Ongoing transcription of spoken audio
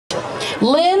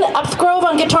Lynn Upgrove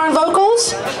on guitar and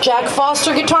vocals, Jack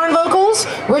Foster guitar and vocals,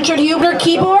 Richard Hubner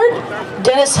keyboard,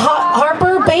 Dennis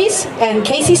Harper bass, and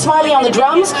Casey Smiley on the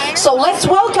drums. So let's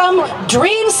welcome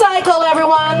DreamCycle,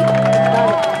 everyone.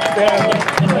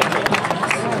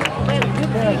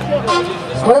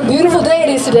 What a beautiful day it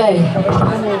is today.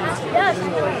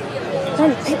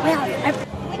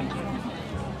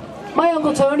 My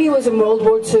Uncle Tony was in World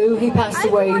War II. He passed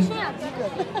away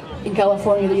in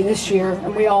California this year,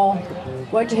 and we all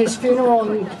went to his funeral.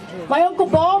 And my Uncle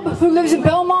Bob, who lives in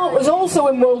Belmont, was also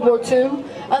in World War II.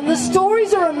 And the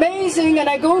stories are amazing, and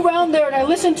I go around there and I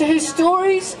listen to his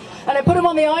stories, and I put them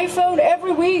on the iPhone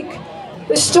every week.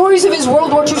 The stories of his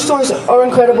World War II stories are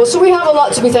incredible, so we have a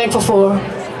lot to be thankful for.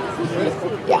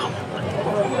 Yeah.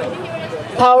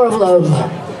 Power of love.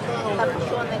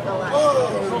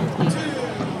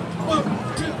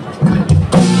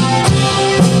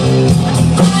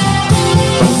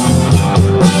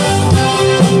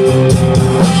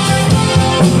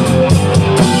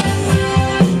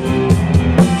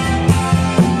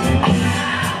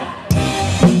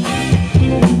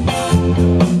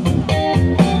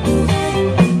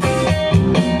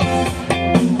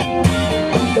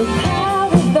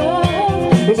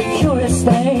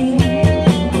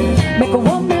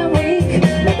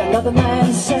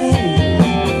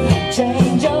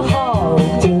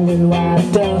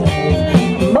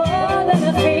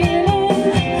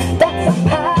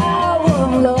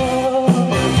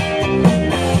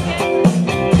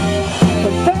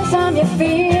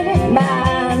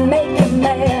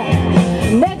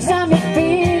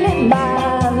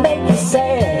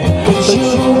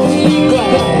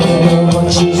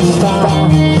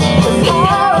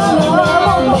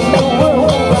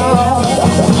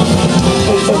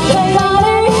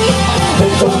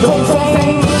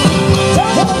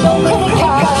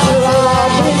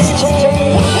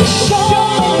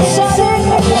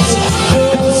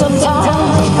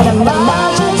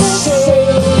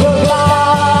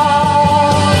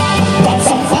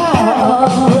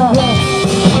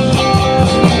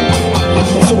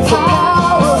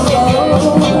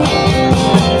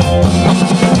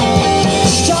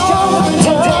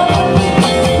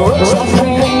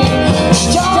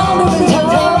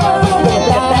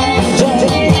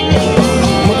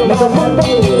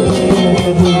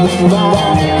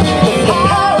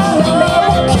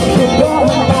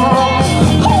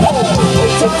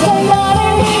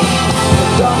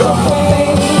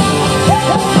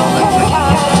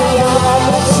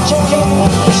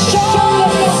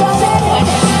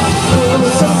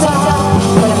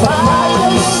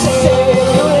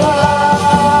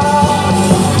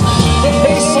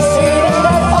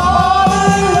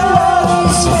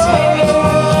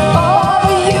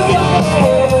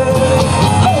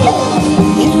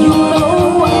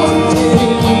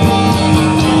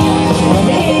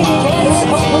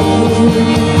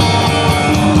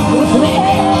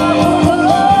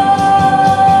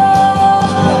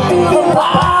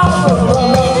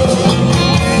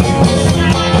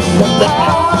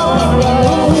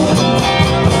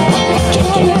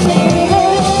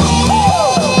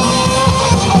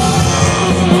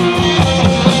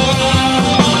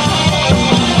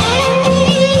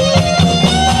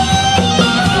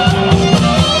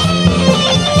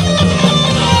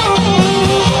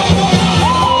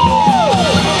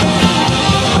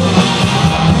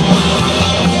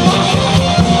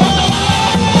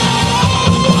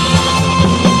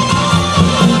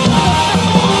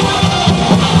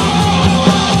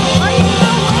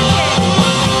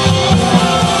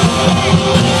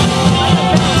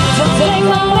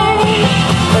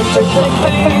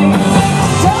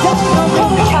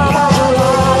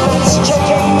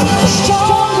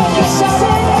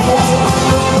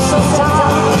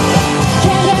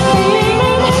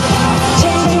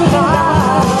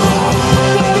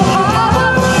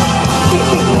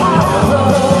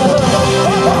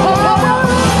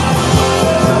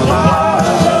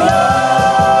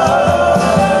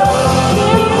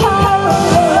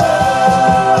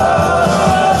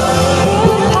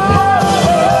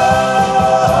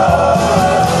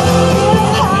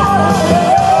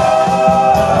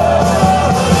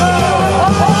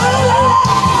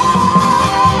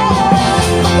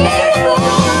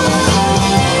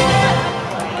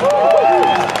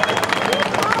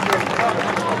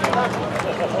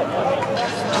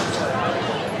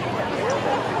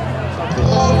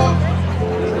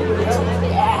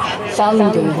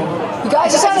 Sounding good. You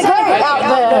guys are sounding great out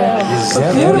there. It's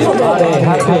a beautiful day.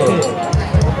 Happy.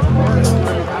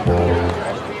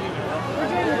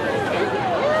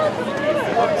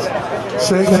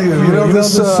 Thank you. You know,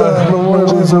 this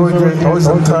memorial is always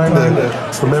a time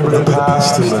to remember the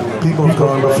past and the people who've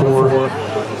gone before.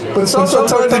 But it's also a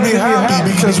time to be happy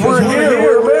because we're here.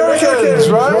 We're Americans,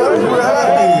 right? We're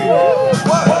happy.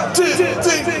 1, 2,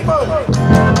 3, 4.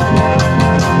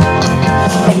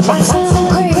 It might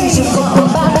sound crazy what I'm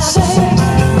about to say.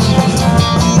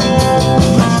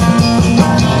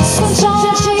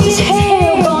 Sunshine shakes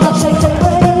hair, gonna take the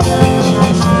breath.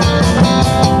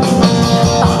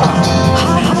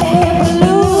 Hot air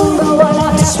balloon going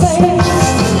out to space.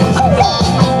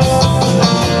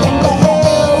 In the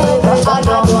air, baby, I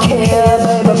don't care,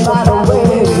 baby, by the way.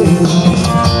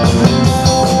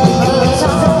 Because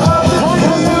I'm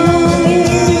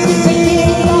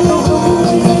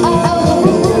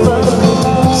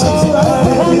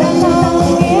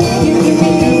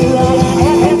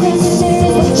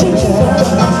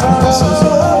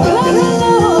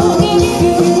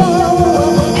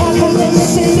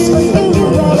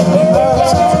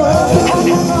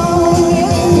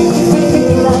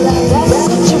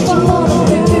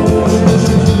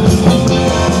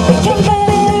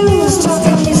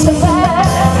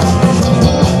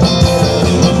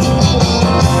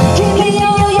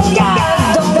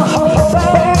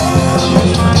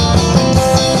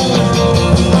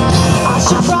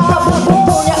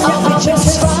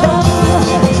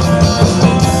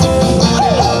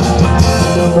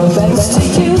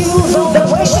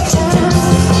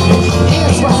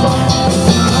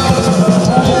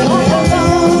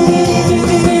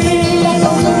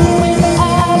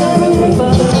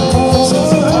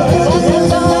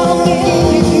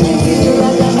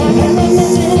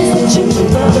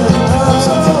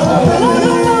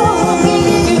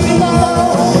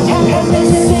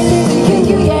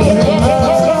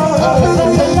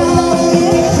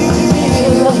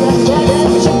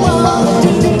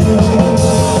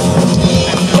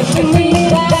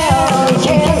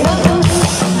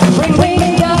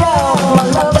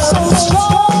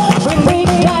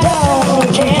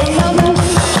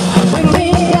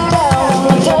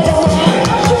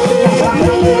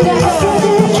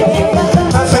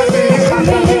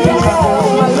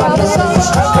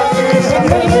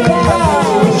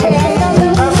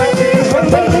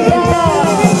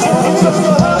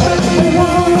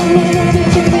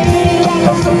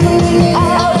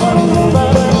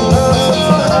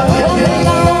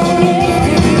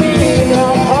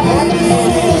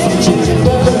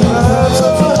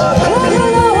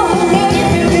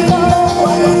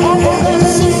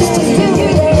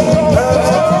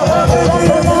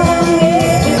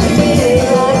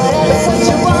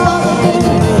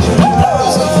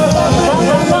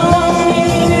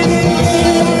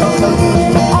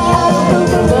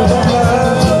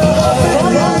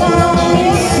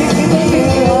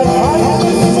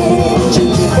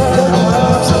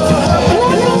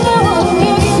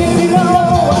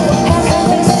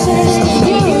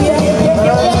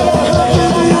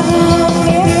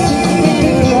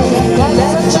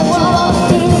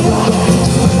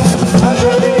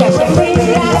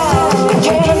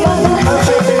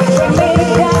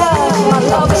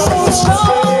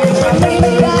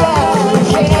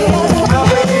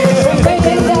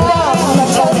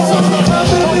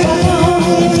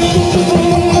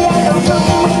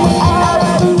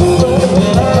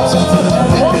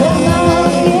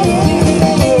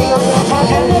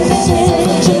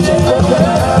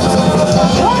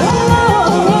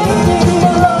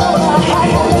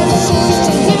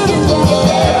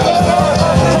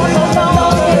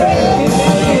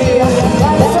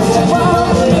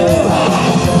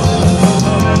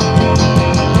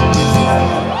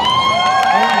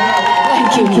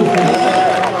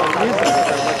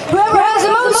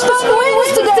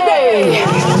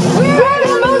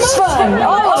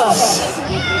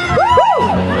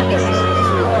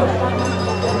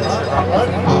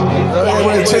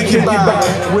Take you back,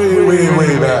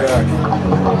 way back.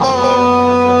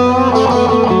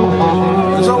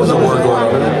 There's always a war going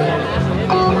on.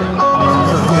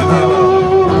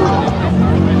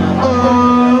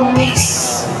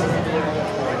 Peace.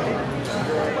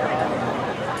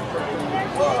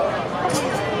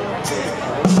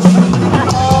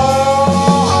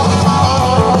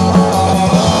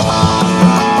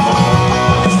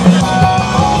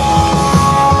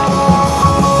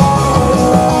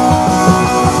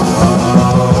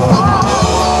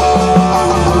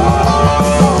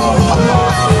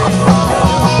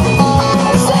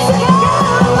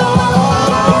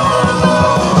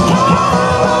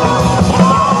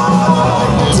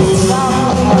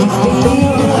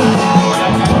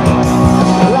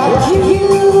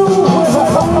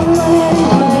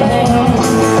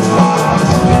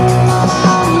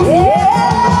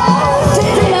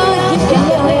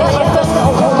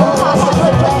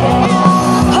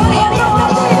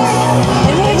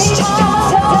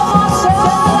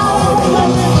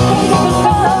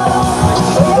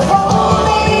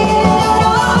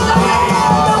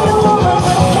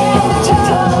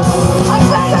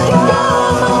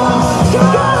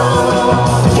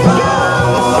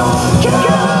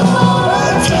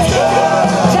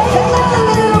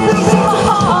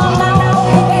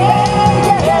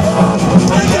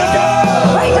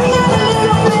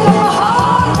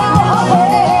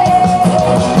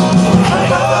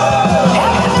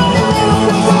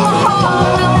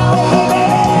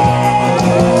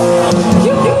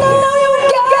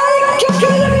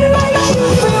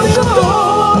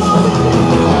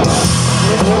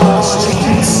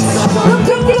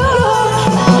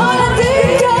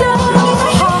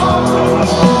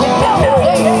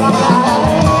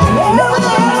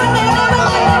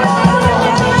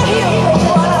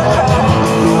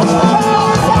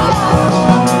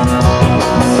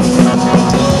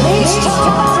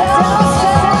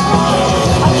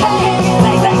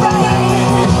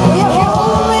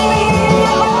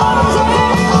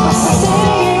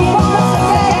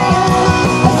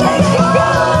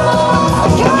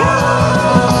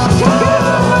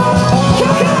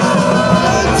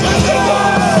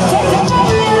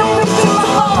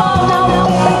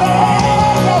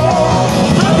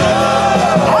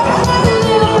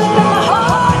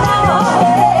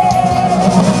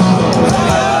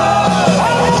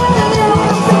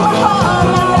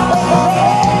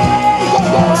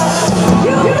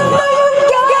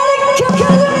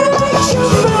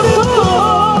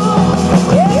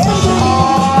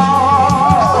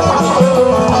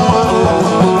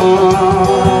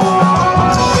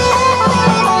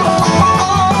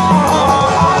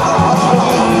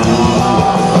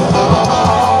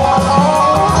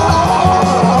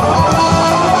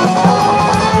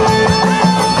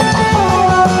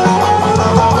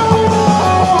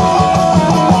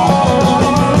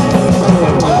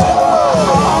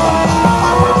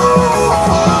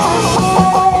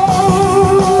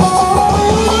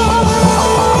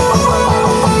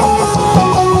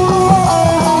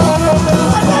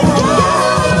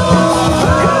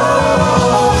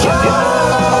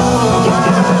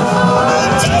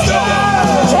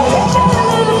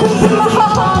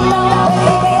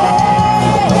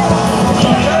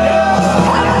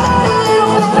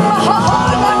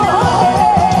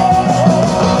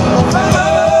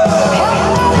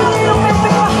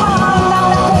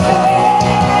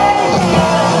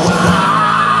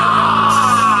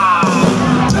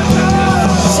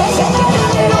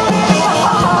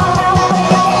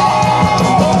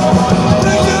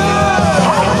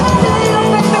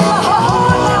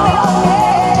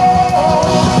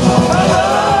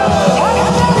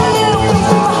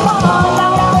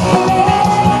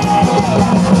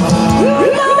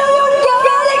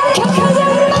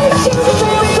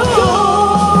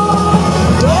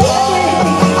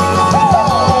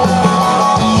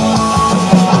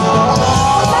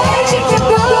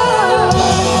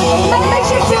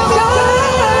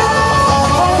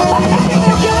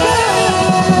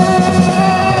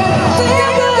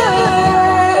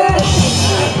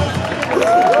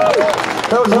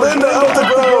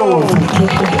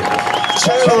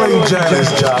 Janani,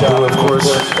 who of course.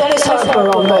 Dennis Harper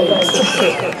on bass.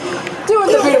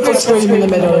 Doing the beautiful scream in the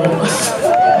middle.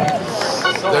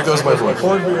 There goes my voice.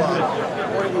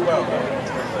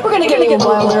 We're gonna get a little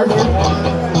louder.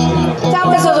 That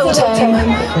was a little tame.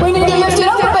 We need to lift it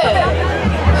up a bit.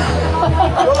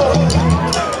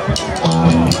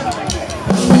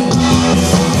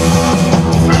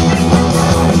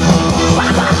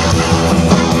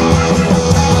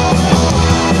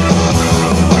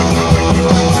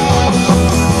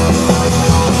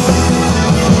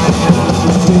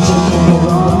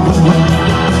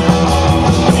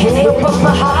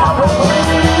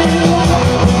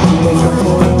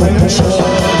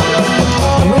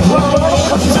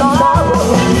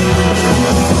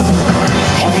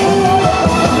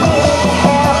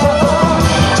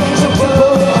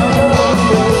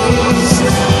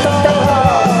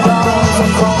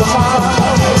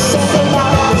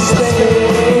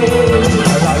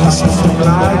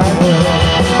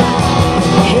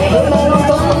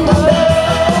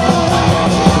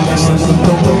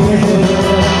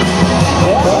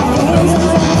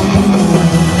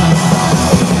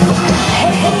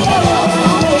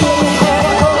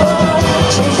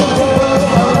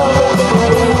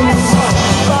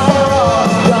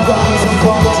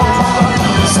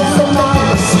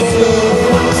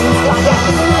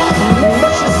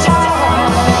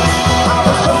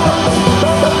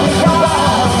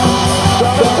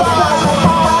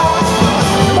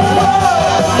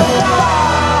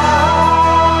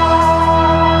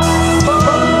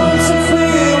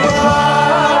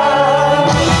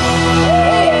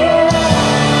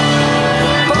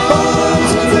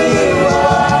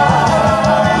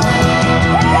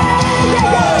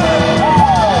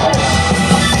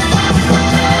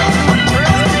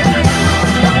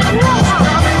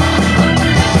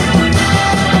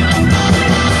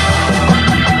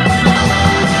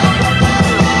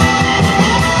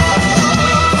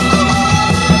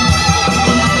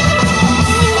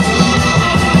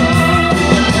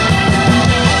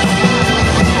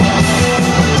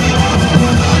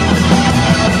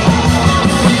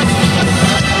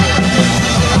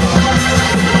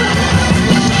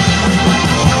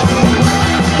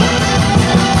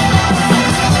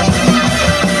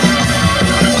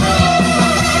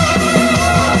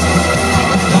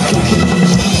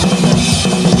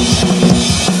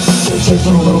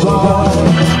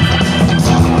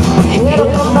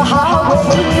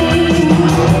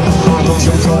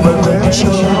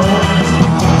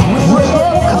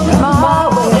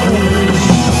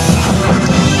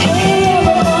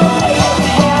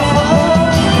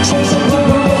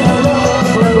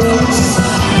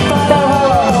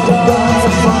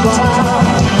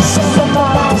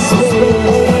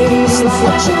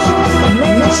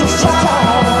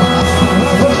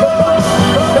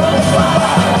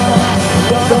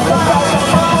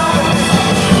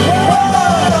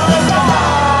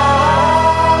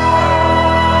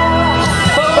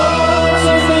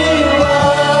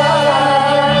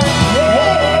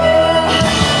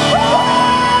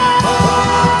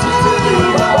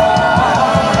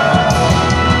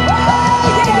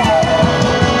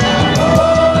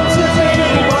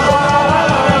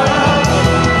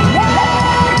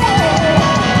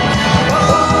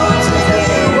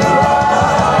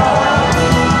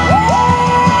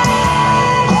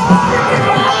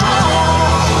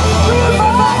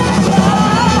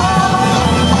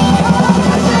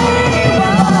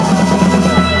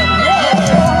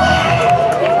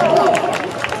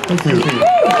 Thank you.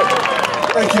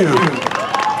 Thank you.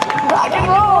 Rock and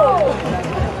roll!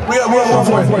 We got one more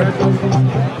for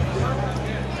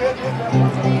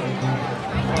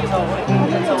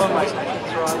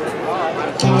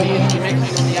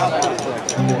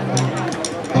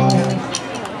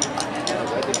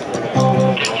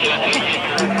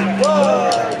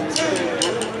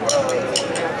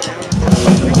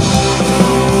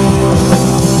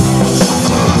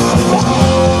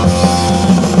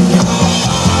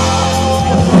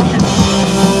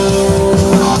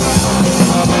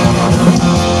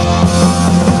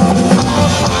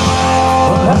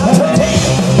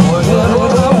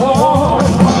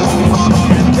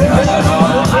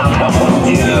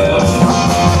Yeah.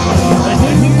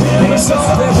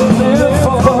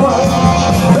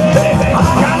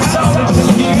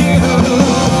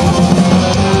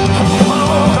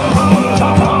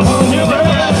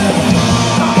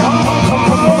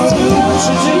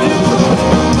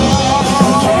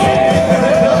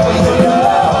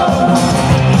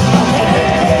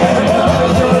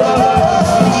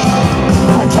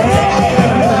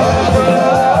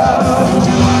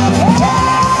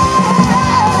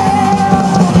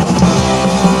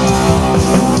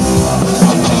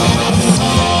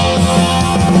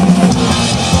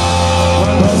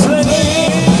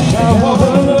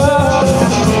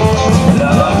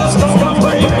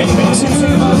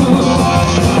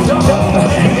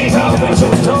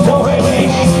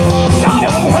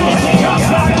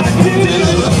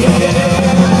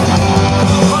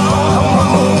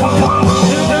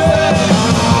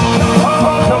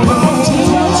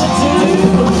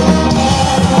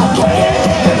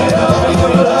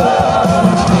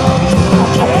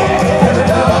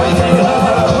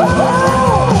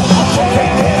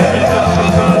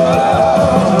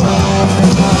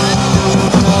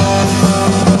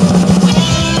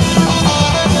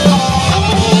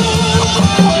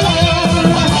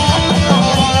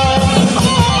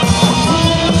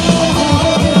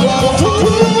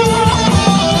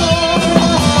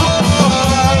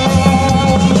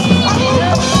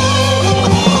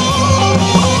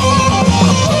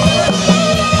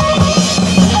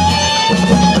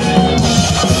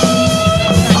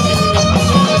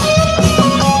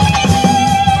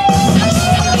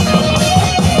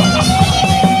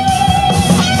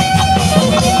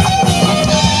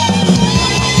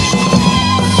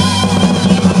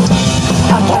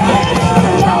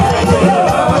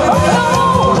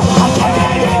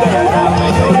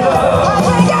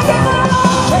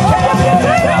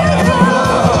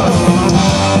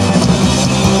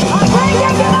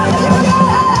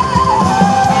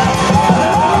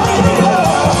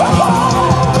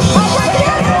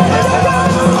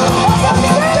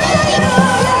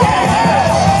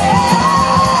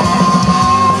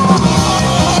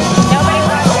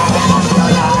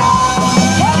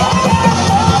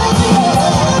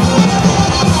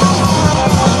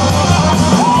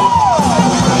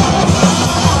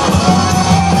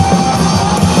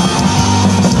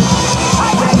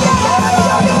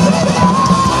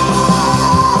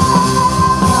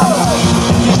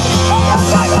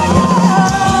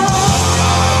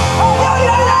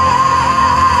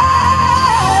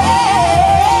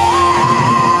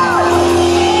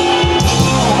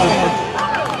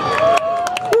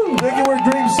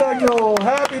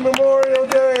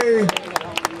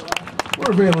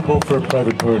 We're available for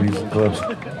private parties and clubs.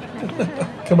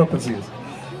 Come up and see us.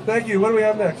 Thank you. What do we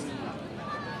have next?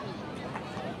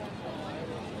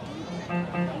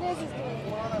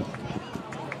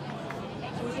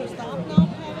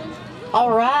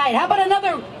 All right, how about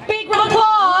another big round of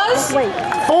applause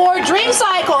for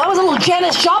DreamCycle? That was a little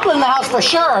Janis Joplin in the house for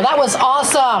sure. That was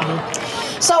awesome.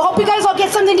 So hope you guys all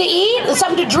get something to eat,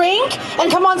 something to drink,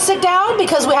 and come on, sit down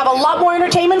because we have a lot more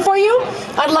entertainment for you.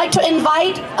 I'd like to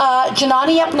invite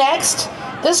Janani up next.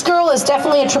 This girl is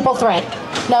definitely a triple threat.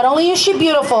 Not only is she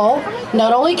beautiful,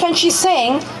 not only can she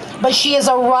sing, but she is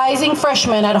a rising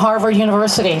freshman at Harvard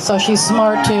University, so she's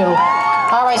smart too.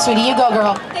 All right, sweetie, you go,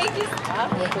 girl. Thank you.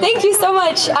 Thank you so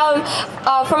much.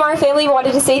 From our family, we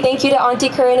wanted to say thank you to Auntie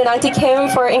Corinne and Auntie Kim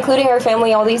for including our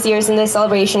family all these years in this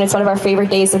celebration. It's one of our favorite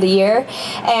days of the year.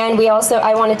 And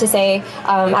I wanted to say,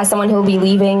 as someone who will be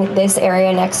leaving this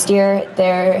area next year,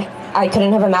 I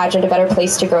couldn't have imagined a better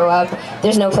place to grow up.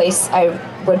 There's no place I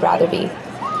would rather be.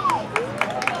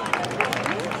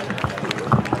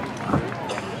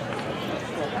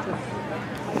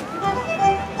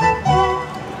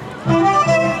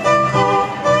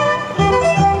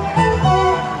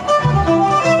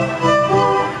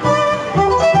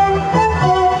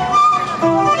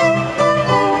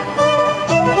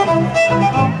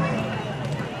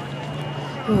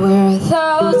 We're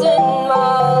 1,000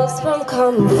 miles from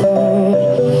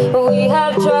comfort. We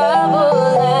have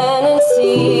traveled land and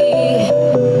sea.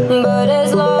 But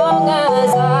as long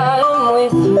as I'm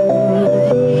with you,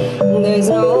 there's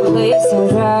no place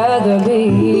I'd rather be.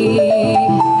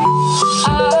 I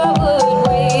would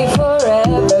wait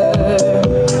forever,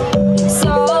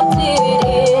 exalted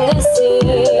in the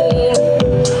scene.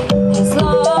 As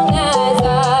long as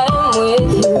I'm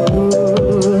with you,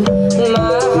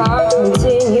 my heart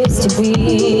continues to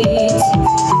beat.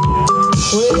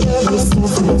 With every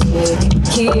step I take,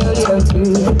 Kyoto to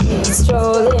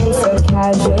strolling so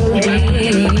casually.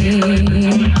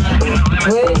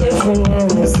 We're different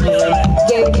endlessly.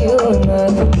 Gave you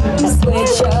another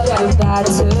switch up the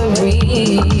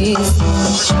batteries.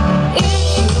 If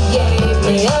you gave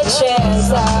me a chance,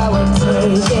 I would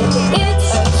take it. It's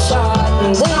a shot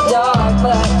in the dark,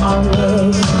 but I'll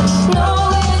make it.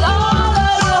 Knowing all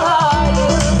of your heart, you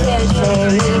can't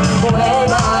train me. When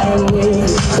I'm with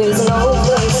you, there's no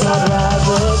place I'd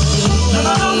rather be.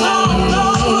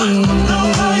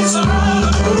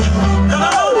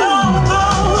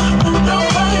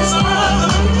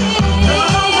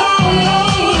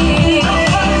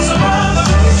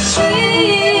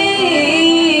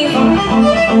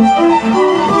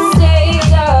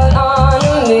 Stayed out on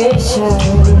a mission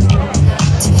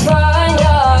to find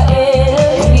our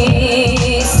inner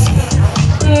peace,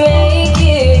 make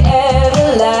it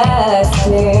everlasting,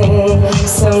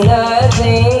 so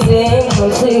nothing's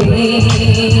incomplete.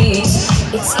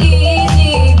 It's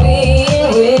easy being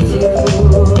with you,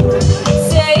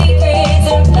 sacred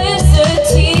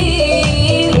simplicity,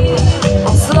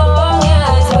 as long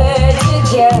as we're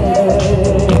together,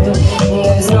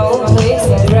 there's no place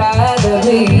I'd rather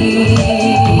be.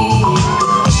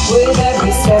 With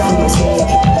every step we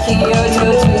take, Kyoto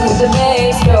to the bay,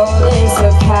 strolling so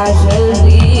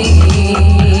casually.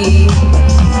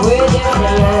 We're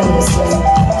different endlessly.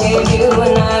 Gave you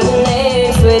another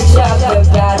name, switch up the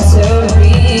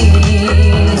batteries.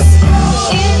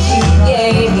 If you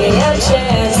gave me a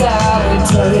chance, I would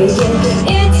take it.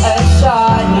 It's a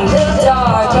shot in the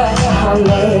dark, but I'll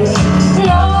make it.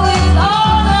 Knowing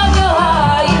all of your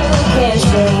heart, you can't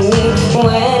shame me.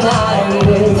 When I'm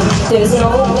with you, there's no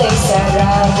place I'd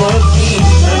rather be.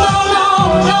 No, no,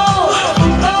 no,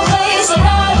 no place I'd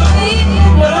rather be.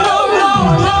 No, no, no,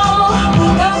 no,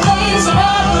 no place I'd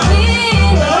rather be.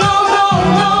 No, no,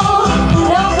 no,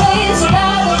 no place I'd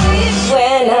rather be.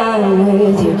 When I'm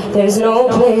with you, there's no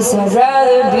place I'd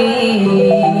rather be.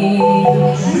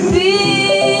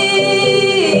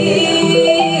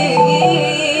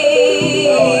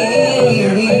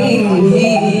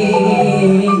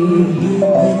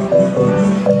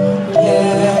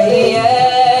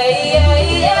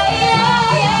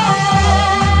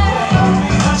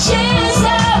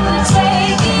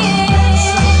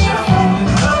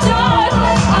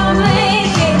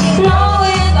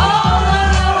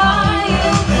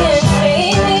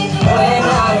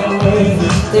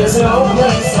 There's no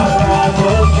place I'd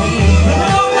rather be.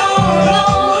 No, no, no,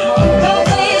 no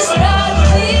place I'd rather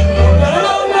be.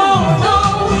 No, no, no,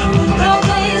 no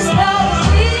place I'd rather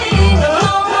be. No,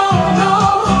 no, no,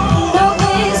 no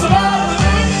place I'd rather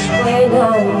be. When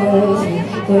I'm with you,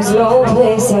 there's no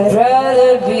place I'd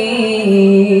rather be.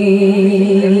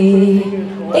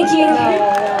 Thank you.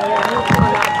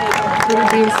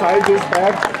 Inside this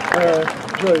bag.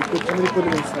 Really, could somebody put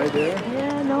it inside there?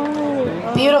 Yeah,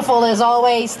 no. Beautiful as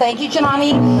always. Thank you,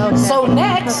 Janani. Okay. So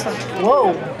next,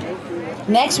 whoa.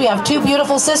 Next we have two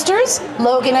beautiful sisters,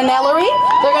 Logan and Ellery.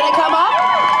 They're gonna come up.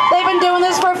 They've been doing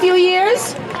this for a few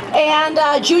years. And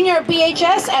junior at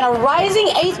BHS and a rising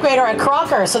 8th grader at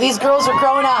Crocker. So these girls are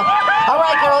growing up. All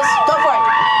right, girls, go for it.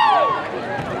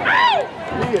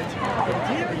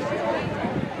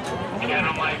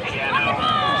 Piano, my piano.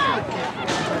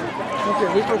 Okay,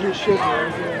 we put your shit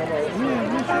there.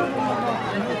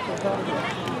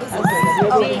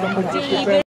 Okay.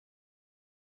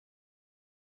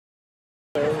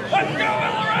 Let's go,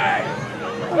 Ellery!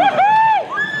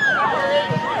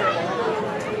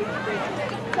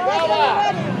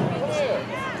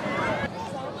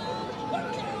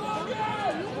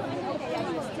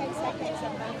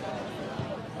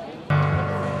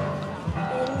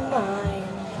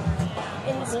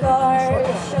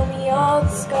 Scars, show me all the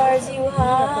scars you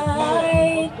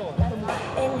hide.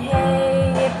 And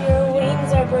hey, if your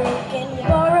wings are broken,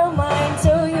 borrow mine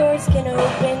so yours can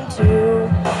open too.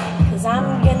 'Cause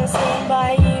I'm gonna stand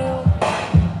by you.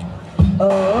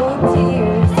 Oh,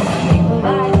 tears, people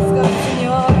like scars in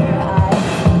your eyes.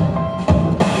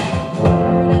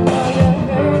 I know you're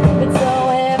hurt, but so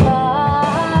am I.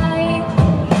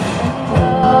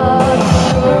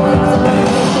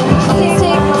 Please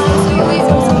take mine so your wings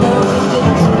are broken.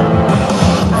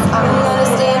 I'm gonna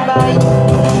stand by you,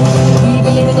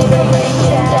 even if it breaks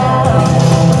you down.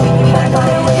 We can find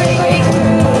a break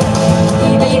through,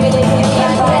 even if you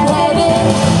can't find heaven.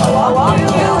 I'll walk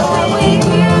through it with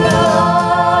you.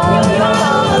 You're not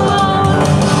alone.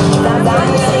 I'm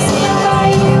gonna stand by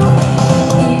you,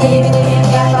 even if you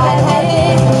can't find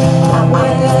heaven. I'm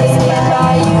gonna stand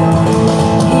by you,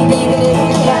 even if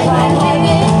you can't find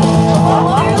heaven. I'll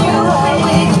walk through it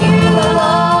with you.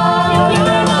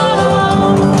 You're not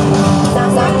alone.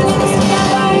 I'm gonna stand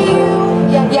by you.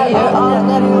 Yeah, you're all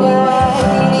that I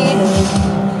need.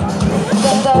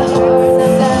 The hurt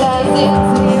that is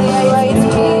right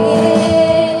here.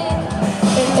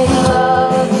 In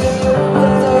love, your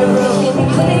words are broken.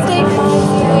 Please take my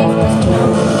tears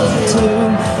too.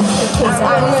 'Cause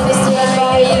I'm gonna stand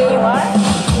by you.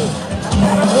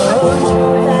 Oh,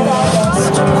 that's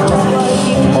what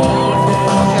you need.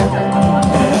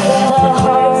 The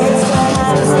heart is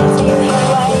gonna stand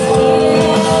right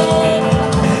here.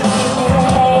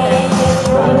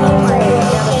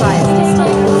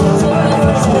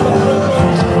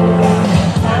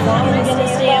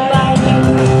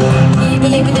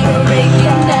 Even if we're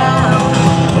breaking down,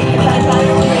 we can find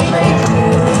a way to break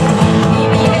through.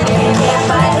 Even if we can't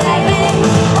find heaven,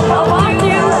 I'll walk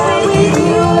through it with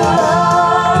you.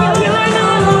 You're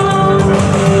not alone.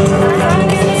 I'm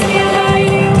gonna stand by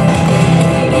you.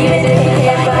 Even if we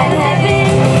can't find heaven,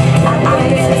 I'm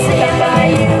gonna stand by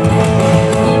you.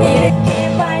 Even if we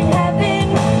can't find heaven,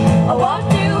 I'll walk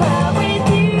through hell with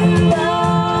you.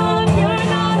 You're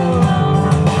not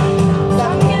alone.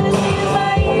 I'm gonna stand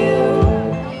by you.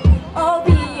 I'll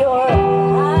be your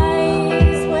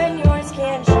eyes when yours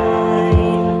can't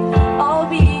shine. I'll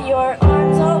be your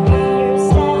arms, I'll be your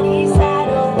steady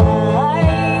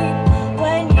satellite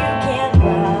when you can't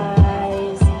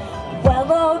rise. Well,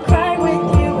 I'll cry with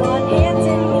you on hands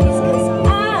and knees, 'cause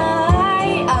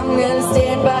I'm gonna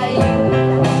stand by you.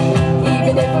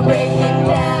 Even if we're breaking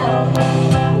down,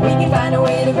 we can find a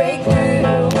way to break through.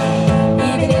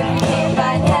 Even if we can't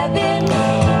find heaven,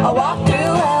 I'll walk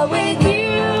through hell with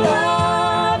you.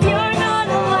 Love, you're not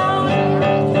alone.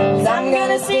 'Cause I'm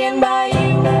gonna stand by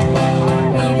you.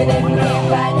 Even if we can't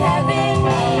find heaven,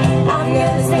 I'm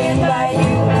gonna stand by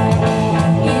you.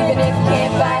 Even if we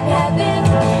can't find heaven,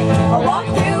 I'll walk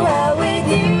through hell with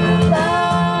you.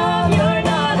 Love, you're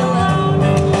not alone.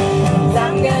 'Cause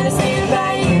I'm gonna stand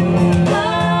by you.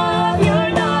 Love,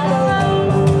 you're not alone.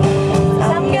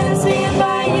 'Cause I'm gonna stand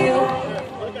by you.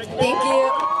 Thank you.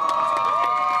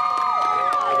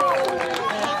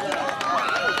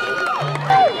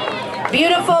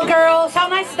 Beautiful girls. How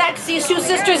nice is that to see two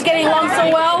sisters getting along so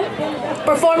well,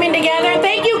 performing together.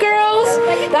 Thank you, girls.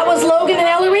 That was Logan and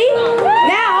Ellery.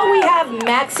 Now we have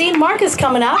Maxine Marcus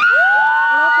coming up.